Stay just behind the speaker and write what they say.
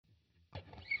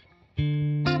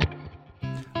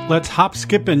Let's hop,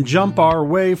 skip, and jump our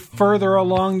way further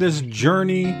along this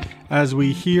journey as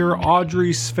we hear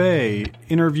Audrey Svay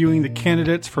interviewing the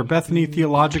candidates for Bethany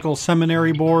Theological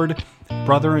Seminary Board,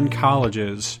 Brethren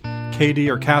Colleges, Katie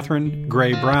or Catherine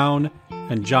Gray Brown,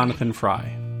 and Jonathan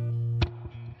Fry.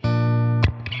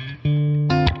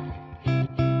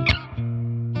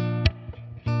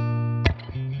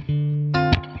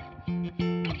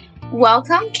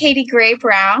 Welcome, Katie Gray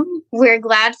Brown. We're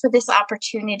glad for this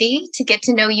opportunity to get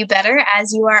to know you better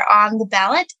as you are on the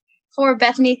ballot for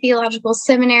Bethany Theological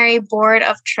Seminary Board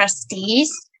of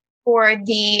Trustees for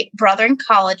the Brethren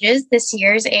Colleges, this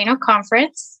year's annual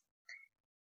conference.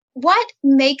 What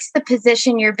makes the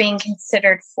position you're being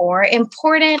considered for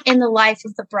important in the life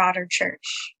of the broader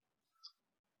church?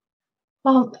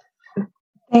 Well,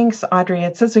 thanks, Audrey.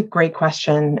 It's such a great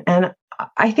question. And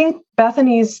I think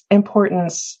Bethany's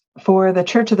importance for the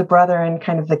Church of the Brethren,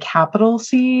 kind of the capital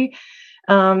C,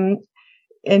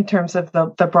 in terms of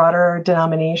the broader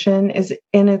denomination, is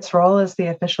in its role as the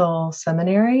official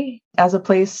seminary, as a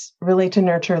place really to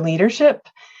nurture leadership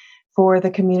for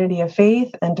the community of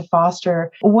faith and to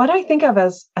foster what I think of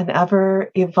as an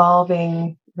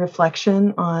ever-evolving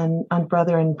reflection on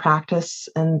Brethren practice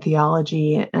and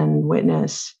theology and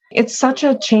witness. It's such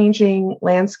a changing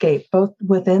landscape, both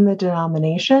within the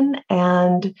denomination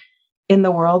and in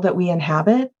the world that we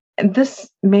inhabit. And this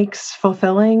makes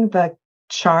fulfilling the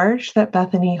charge that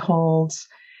Bethany holds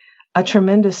a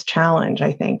tremendous challenge,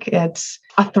 I think. It's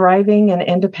a thriving and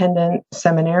independent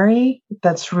seminary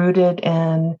that's rooted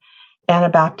in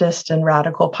Anabaptist and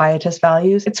radical pietist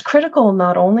values. It's critical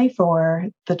not only for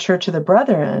the Church of the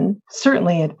Brethren,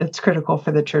 certainly it's critical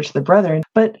for the Church of the Brethren,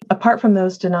 but apart from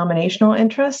those denominational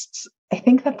interests, I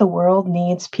think that the world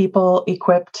needs people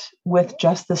equipped with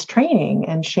just this training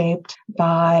and shaped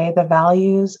by the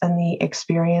values and the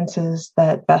experiences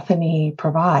that Bethany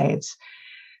provides.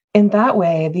 In that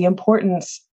way, the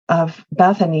importance of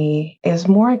Bethany is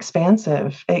more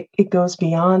expansive. It goes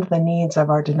beyond the needs of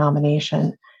our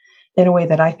denomination in a way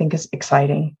that I think is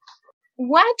exciting.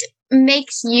 What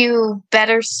makes you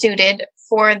better suited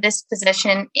for this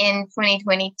position in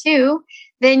 2022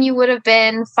 than you would have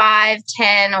been 5,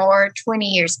 10, or 20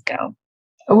 years ago?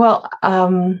 Well,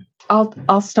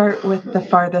 I'll start with the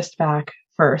farthest back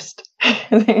first.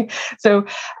 So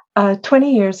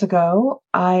 20 years ago,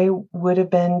 I would have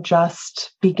been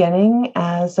just beginning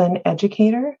as an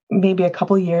educator, maybe a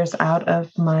couple years out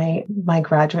of my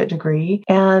graduate degree.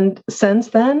 And since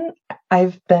then,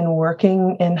 I've been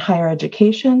working in higher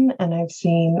education, and I've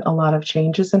seen a lot of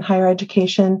changes in higher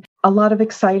education, a lot of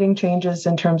exciting changes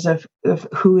in terms of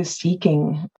who is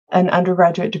seeking an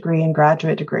undergraduate degree and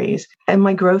graduate degrees. And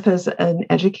my growth as an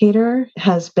educator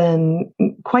has been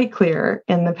quite clear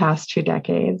in the past 2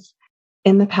 decades.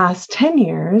 In the past 10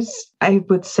 years, I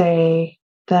would say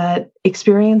that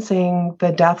experiencing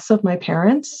the deaths of my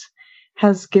parents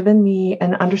has given me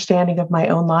an understanding of my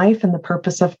own life and the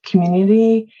purpose of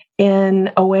community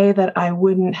in a way that I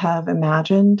wouldn't have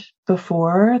imagined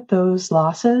before those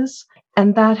losses.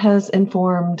 And that has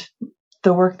informed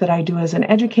the work that I do as an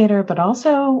educator, but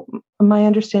also my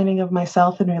understanding of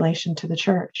myself in relation to the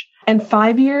church. And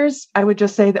 5 years, I would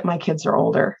just say that my kids are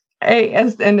older.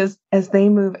 As they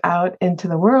move out into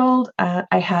the world,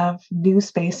 I have new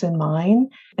space in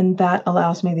mind, and that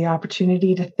allows me the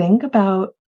opportunity to think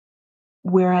about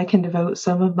where I can devote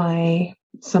some of my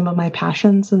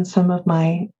passions and some of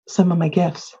my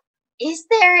gifts. Is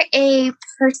there a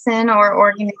person or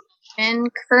organization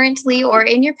currently or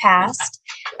in your past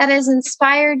that has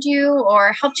inspired you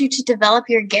or helped you to develop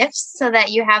your gifts so that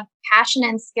you have passion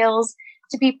and skills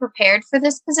to be prepared for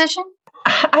this position?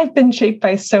 I've been shaped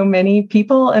by so many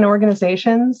people and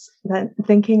organizations that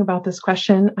thinking about this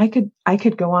question, I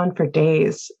could go on for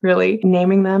days, really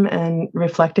naming them and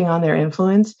reflecting on their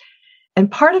influence.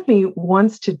 And part of me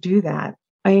wants to do that.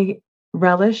 I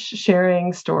relish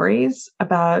sharing stories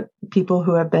about people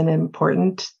who have been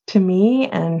important to me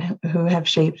and who have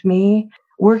shaped me.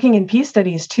 Working in peace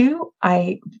studies too,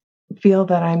 I feel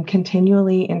that I'm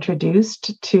continually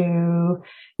introduced to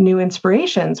new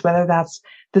inspirations, whether that's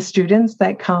the students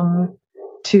that come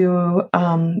to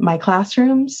my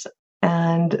classrooms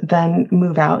and then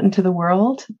move out into the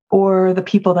world, or the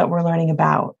people that we're learning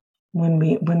about when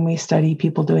we study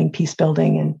people doing peace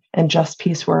building and just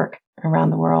peace work around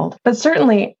the world. But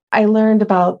certainly, I learned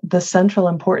about the central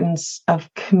importance of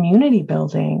community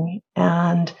building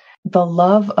and the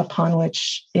love upon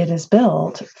which it is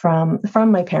built from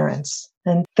my parents.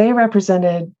 And they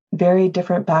represented very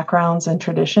different backgrounds and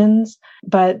traditions,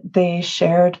 but they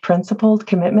shared principled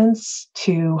commitments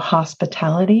to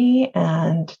hospitality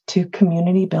and to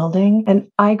community building. And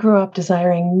I grew up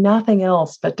desiring nothing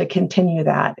else but to continue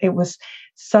that. It was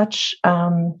such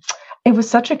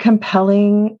a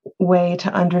compelling way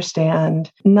to understand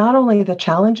not only the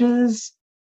challenges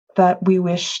that we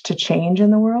wish to change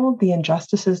in the world, the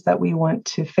injustices that we want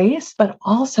to face, but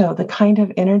also the kind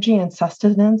of energy and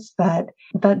sustenance that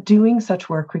doing such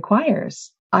work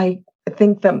requires. I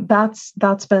think that's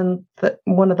been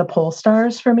one of the pole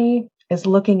stars for me, is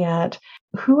looking at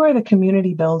who are the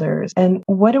community builders and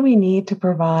what do we need to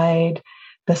provide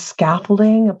the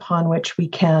scaffolding upon which we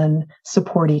can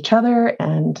support each other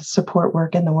and support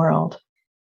work in the world.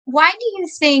 Why do you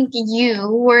think you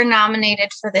were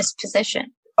nominated for this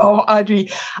position? Oh, Audrey,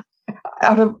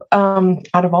 out of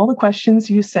all the questions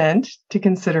you sent to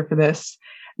consider for this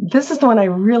is the one I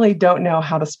really don't know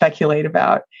how to speculate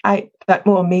about. I thought,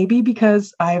 well, maybe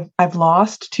because I've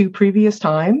lost 2 previous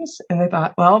times, and I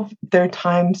thought, well, third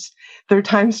time's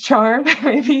charm.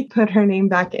 Maybe put her name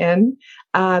back in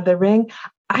the ring.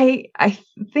 I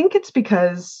think it's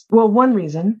because, well, one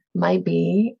reason might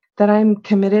be that I'm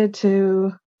committed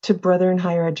to Brother in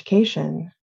higher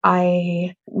education.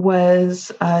 I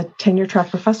was a tenure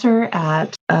track professor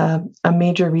at a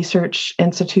major research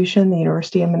institution, the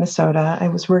University of Minnesota. I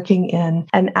was working in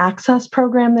an access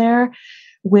program there,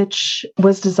 which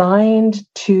was designed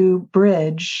to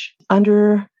bridge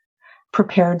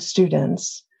underprepared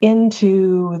students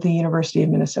into the University of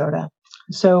Minnesota.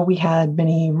 So we had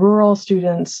many rural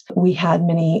students, we had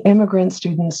many immigrant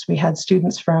students, we had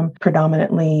students from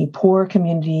predominantly poor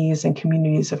communities and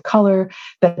communities of color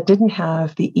that didn't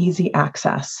have the easy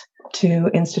access to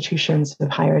institutions of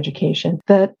higher education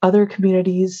that other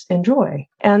communities enjoy.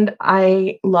 And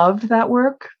I loved that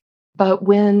work. But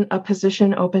when a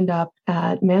position opened up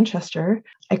at Manchester,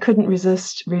 I couldn't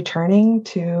resist returning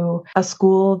to a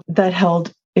school that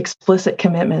held explicit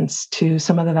commitments to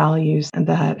some of the values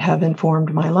that have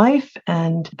informed my life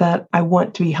and that I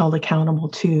want to be held accountable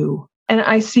to. And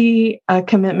I see a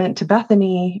commitment to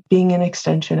Bethany being an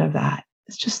extension of that.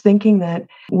 It's just thinking that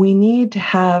we need to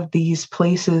have these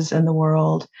places in the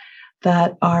world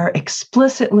that are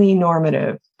explicitly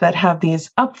normative, that have these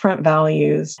upfront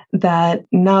values that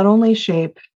not only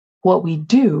shape what we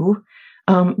do,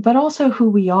 but also who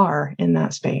we are in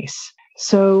that space.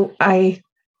 So I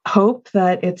hope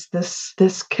that it's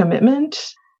this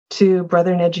commitment to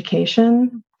Brother in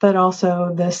education, but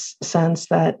also this sense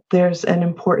that there's an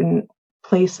important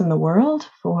place in the world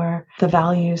for the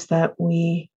values that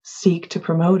we seek to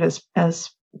promote as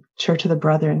Church of the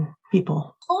Brethren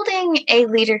people. Holding a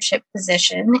leadership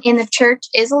position in the church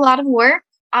is a lot of work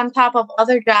on top of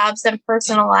other jobs and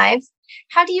personal life.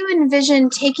 How do you envision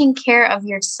taking care of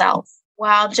yourself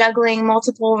while juggling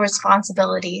multiple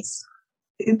responsibilities?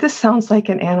 This sounds like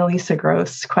an Annalisa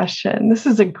Gross question. This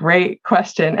is a great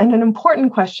question and an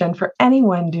important question for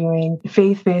anyone doing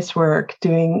faith-based work,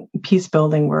 doing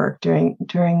peace-building work, doing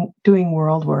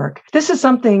world work. This is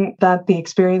something that the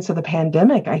experience of the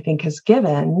pandemic, I think, has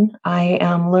given. I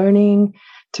am learning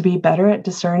to be better at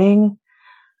discerning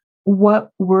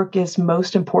what work is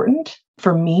most important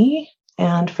for me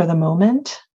and for the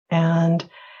moment, and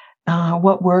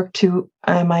what work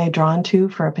am I drawn to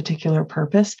for a particular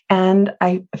purpose. And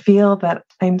I feel that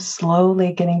I'm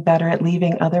slowly getting better at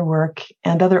leaving other work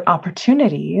and other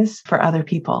opportunities for other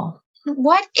people.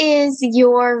 What is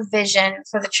your vision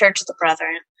for the Church of the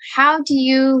Brethren? How do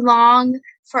you long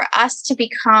for us to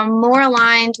become more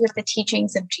aligned with the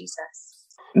teachings of Jesus?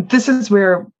 This is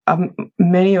where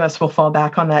many of us will fall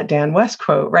back on that Dan West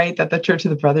quote, right? That the Church of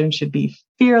the Brethren should be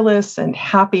fearless and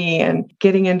happy and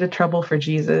getting into trouble for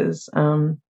Jesus.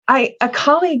 A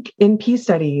colleague in peace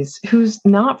studies who's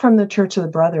not from the Church of the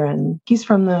Brethren, he's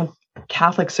from the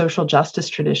Catholic social justice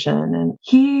tradition. And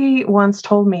he once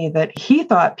told me that he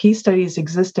thought peace studies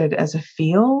existed as a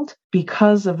field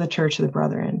because of the Church of the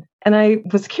Brethren. And I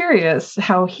was curious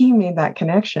how he made that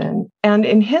connection. And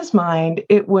in his mind,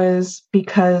 it was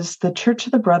because the Church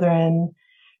of the Brethren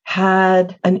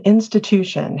had an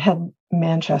institution, had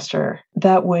Manchester,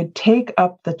 that would take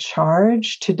up the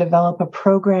charge to develop a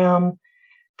program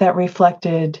that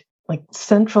reflected like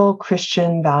central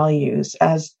Christian values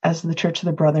as the Church of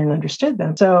the Brethren understood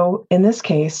them. So in this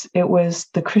case, it was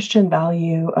the Christian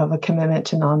value of a commitment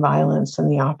to nonviolence and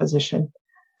the opposition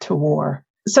to war.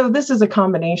 So this is a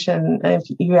combination. If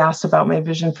you asked about my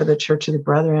vision for the Church of the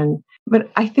Brethren,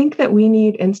 but I think that we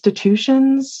need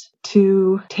institutions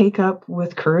to take up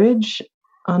with courage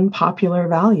unpopular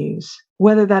values,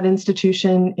 whether that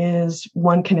institution is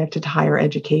one connected to higher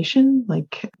education,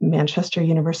 like Manchester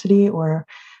University, or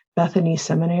Bethany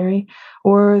Seminary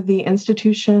or the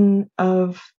institution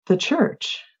of the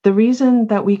church. The reason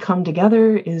that we come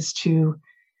together is to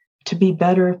be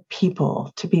better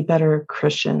people, to be better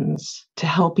Christians, to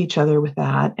help each other with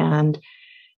that, and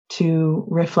to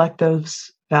reflect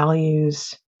those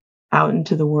values out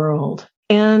into the world.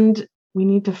 And we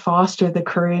need to foster the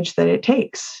courage that it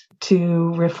takes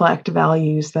to reflect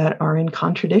values that are in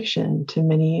contradiction to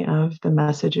many of the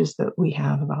messages that we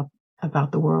have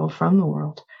about the world from the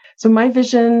world. So my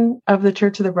vision of the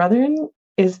Church of the Brethren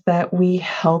is that we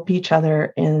help each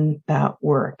other in that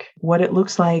work. What it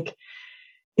looks like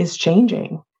is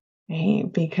changing, right?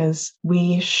 Because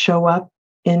we show up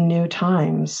in new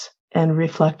times and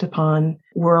reflect upon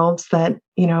worlds that,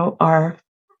 our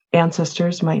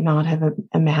ancestors might not have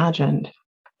imagined.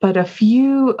 But a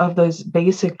few of those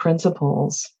basic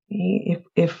principles,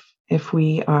 if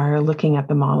we are looking at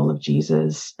the model of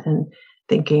Jesus and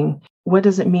thinking, what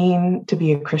does it mean to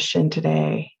be a Christian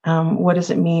today? What does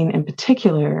it mean in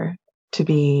particular to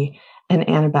be an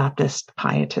Anabaptist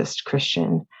pietist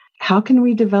Christian? How can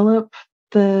we develop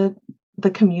the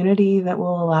community that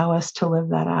will allow us to live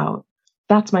that out?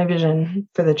 That's my vision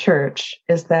for the church,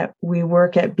 is that we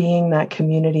work at being that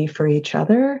community for each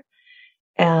other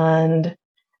and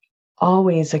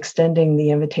always extending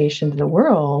the invitation to the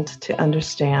world to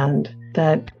understand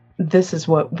that this is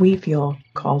what we feel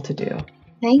called to do.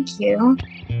 Thank you.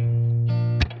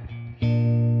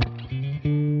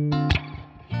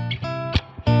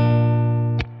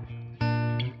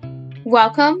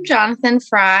 Welcome, Jonathan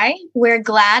Fry. We're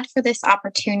glad for this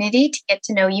opportunity to get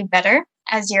to know you better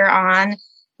as you're on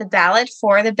the ballot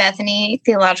for the Bethany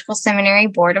Theological Seminary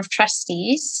Board of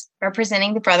Trustees,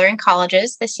 representing the Brethren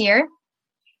colleges this year.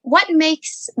 What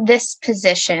makes this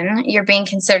position you're being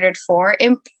considered for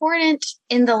important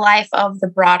in the life of the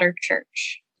broader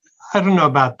church? I don't know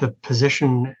about the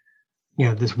position,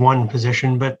 this one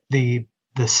position, but the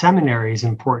seminary's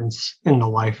importance in the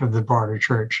life of the broader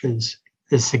church is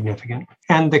significant.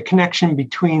 And the connection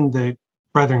between the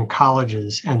Brethren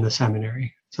colleges and the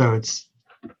seminary. So it's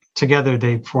together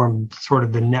they form sort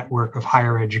of the network of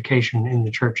higher education in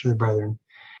the Church of the Brethren.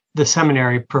 The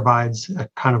seminary provides a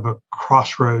kind of a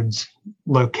crossroads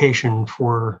location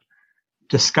for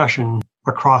discussion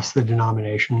across the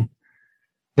denomination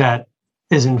that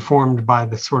is informed by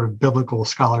the sort of biblical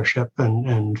scholarship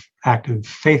and active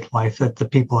faith life that the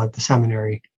people at the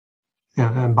seminary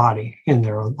embody in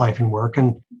their life and work.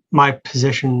 And my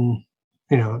position,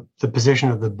 the position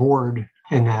of the board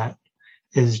in that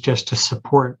is just to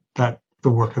support the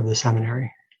work of the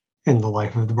seminary in the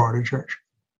life of the broader church.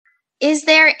 Is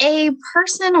there a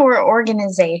person or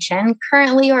organization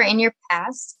currently or in your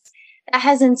past that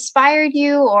has inspired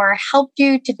you or helped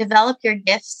you to develop your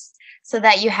gifts so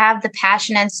that you have the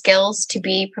passion and skills to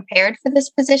be prepared for this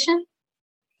position?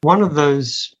 One of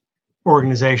those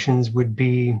organizations would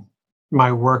be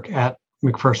my work at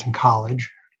McPherson College.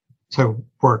 So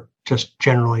work just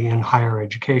generally in higher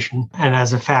education, and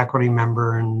as a faculty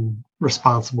member and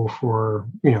responsible for,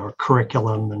 a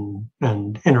curriculum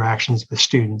and interactions with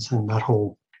students. And that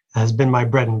whole has been my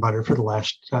bread and butter for the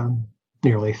last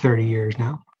nearly 30 years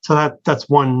now. So that's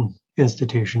one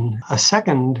institution. A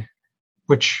second,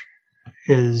 which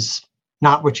is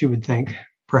not what you would think,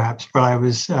 perhaps, but I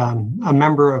was a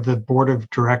member of the board of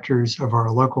directors of our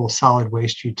local solid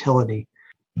waste utility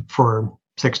for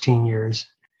 16 years.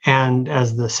 And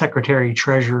as the secretary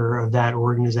treasurer of that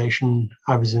organization,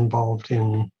 I was involved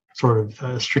in sort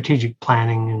of strategic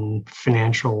planning and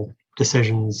financial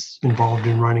decisions involved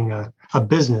in running a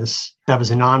business that was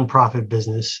a nonprofit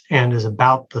business and is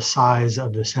about the size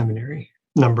of the seminary.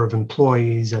 Number of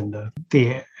employees and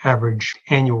the average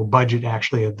annual budget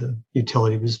actually of the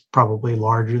utility was probably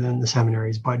larger than the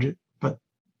seminary's budget.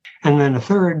 And then a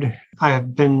third, I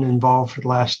have been involved for the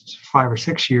last 5 or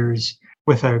 6 years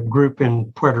with a group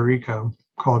in Puerto Rico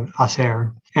called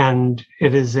ASER. And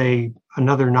it is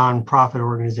another nonprofit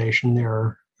organization.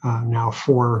 There are now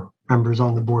 4 members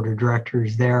on the board of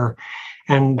directors there.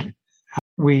 And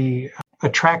we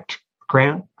attract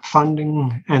grant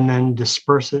funding and then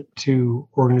disperse it to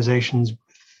organizations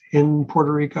in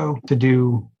Puerto Rico to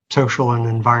do social and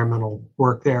environmental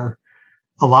work there.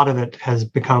 A lot of it has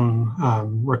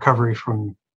become recovery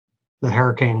from the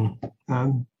hurricane,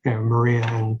 Maria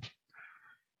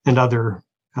and other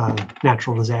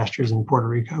natural disasters in Puerto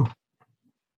Rico.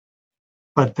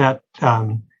 But that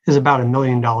is about $1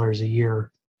 million a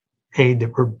year aid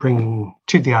that we're bringing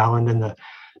to the island, and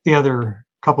the other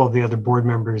couple of the other board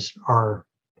members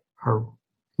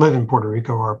live in Puerto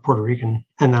Rico, are Puerto Rican,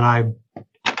 and then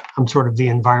I'm sort of the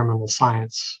environmental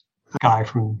science guy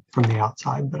from the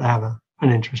outside, but I have an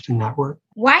interest in that work.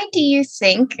 Why do you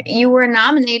think you were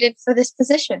nominated for this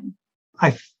position?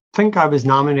 I think I was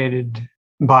nominated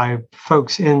by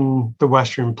folks in the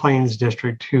Western Plains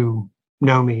District who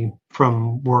know me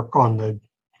from work on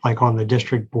the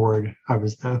district board. I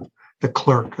was the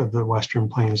clerk of the Western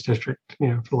Plains District,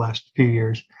 for the last few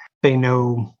years. They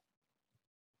know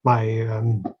my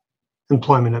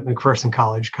employment at McPherson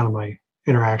College, kind of my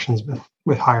interactions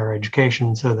with higher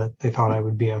education, so that they thought I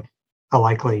would be a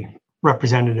likely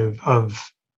representative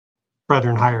of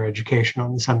Brethren higher education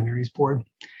on the seminary's board.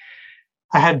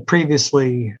 I had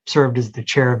previously served as the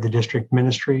chair of the district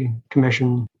ministry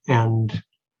commission, and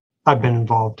I've been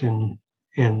involved in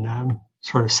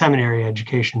sort of seminary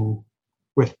education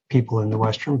with people in the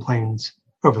Western Plains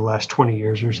over the last 20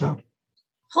 years or so.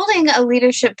 Holding a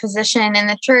leadership position in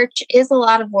the church is a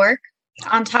lot of work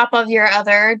on top of your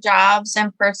other jobs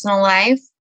and personal life.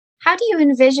 How do you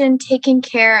envision taking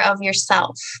care of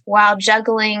yourself while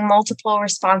juggling multiple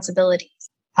responsibilities?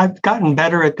 I've gotten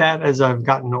better at that as I've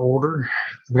gotten older.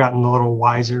 I've gotten a little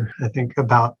wiser, I think,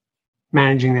 about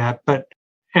managing that.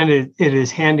 And it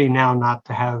is handy now not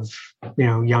to have,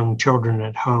 young children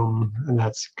at home. And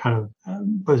that's kind of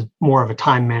was more of a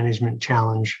time management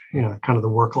challenge, kind of the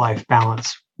work-life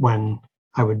balance when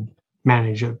I would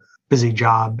manage a busy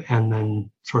job and then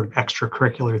sort of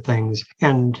extracurricular things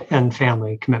and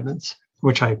family commitments,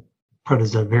 which I put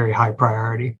as a very high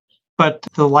priority. But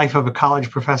the life of a college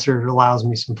professor allows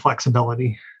me some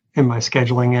flexibility in my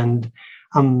scheduling, and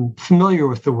I'm familiar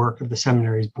with the work of the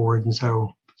seminary's board, and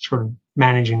so sort of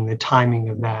managing the timing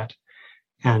of that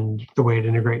and the way it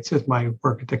integrates with my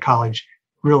work at the college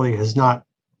really has not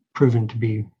proven to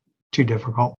be too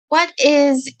difficult. What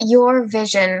is your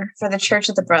vision for the Church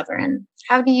of the Brethren?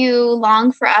 How do you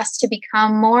long for us to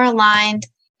become more aligned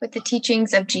with the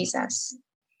teachings of Jesus?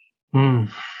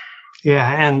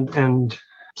 Yeah, and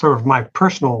sort of my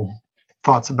personal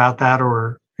thoughts about that,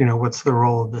 or what's the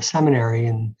role of the seminary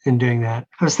in doing that?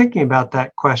 I was thinking about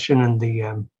that question and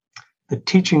the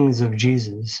teachings of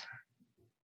Jesus.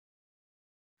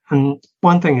 And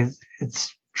one thing is,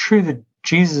 it's true that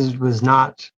Jesus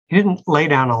he didn't lay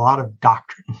down a lot of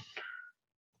doctrine.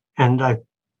 And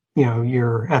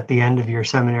you're at the end of your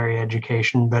seminary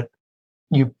education, but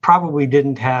you probably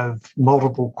didn't have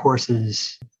multiple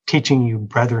courses teaching you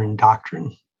brethren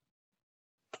doctrine.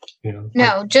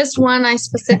 No, just one I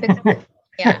specifically,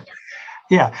 yeah.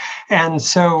 Yeah. And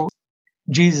so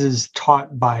Jesus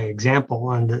taught by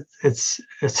example, and it's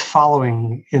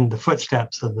following in the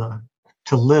footsteps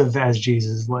to live as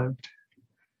Jesus lived.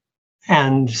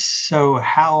 And so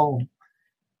how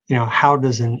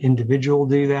does an individual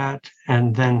do that?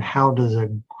 And then how does a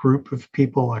group of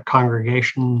people, a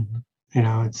congregation,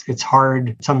 it's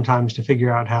hard sometimes to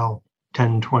figure out how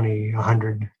 10, 20,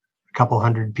 100, a couple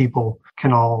hundred people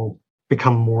can all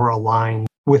become more aligned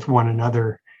with one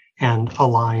another and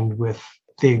aligned with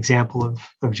the example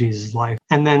of Jesus' life.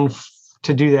 And then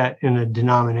to do that in a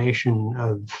denomination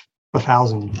of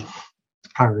 1,000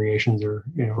 congregations, or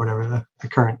whatever the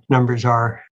current numbers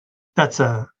are, that's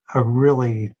a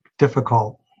really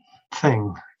difficult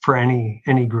thing for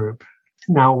any group.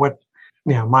 Now,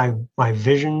 my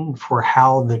vision for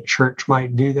how the church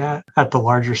might do that at the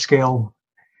larger scale,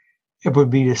 it would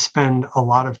be to spend a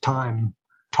lot of time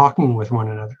talking with one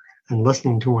another and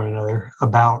listening to one another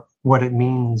about what it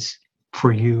means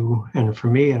for you and for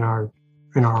me in our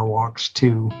walks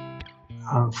to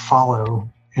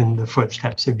follow in the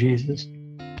footsteps of Jesus.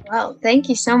 Well, thank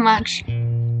you so much.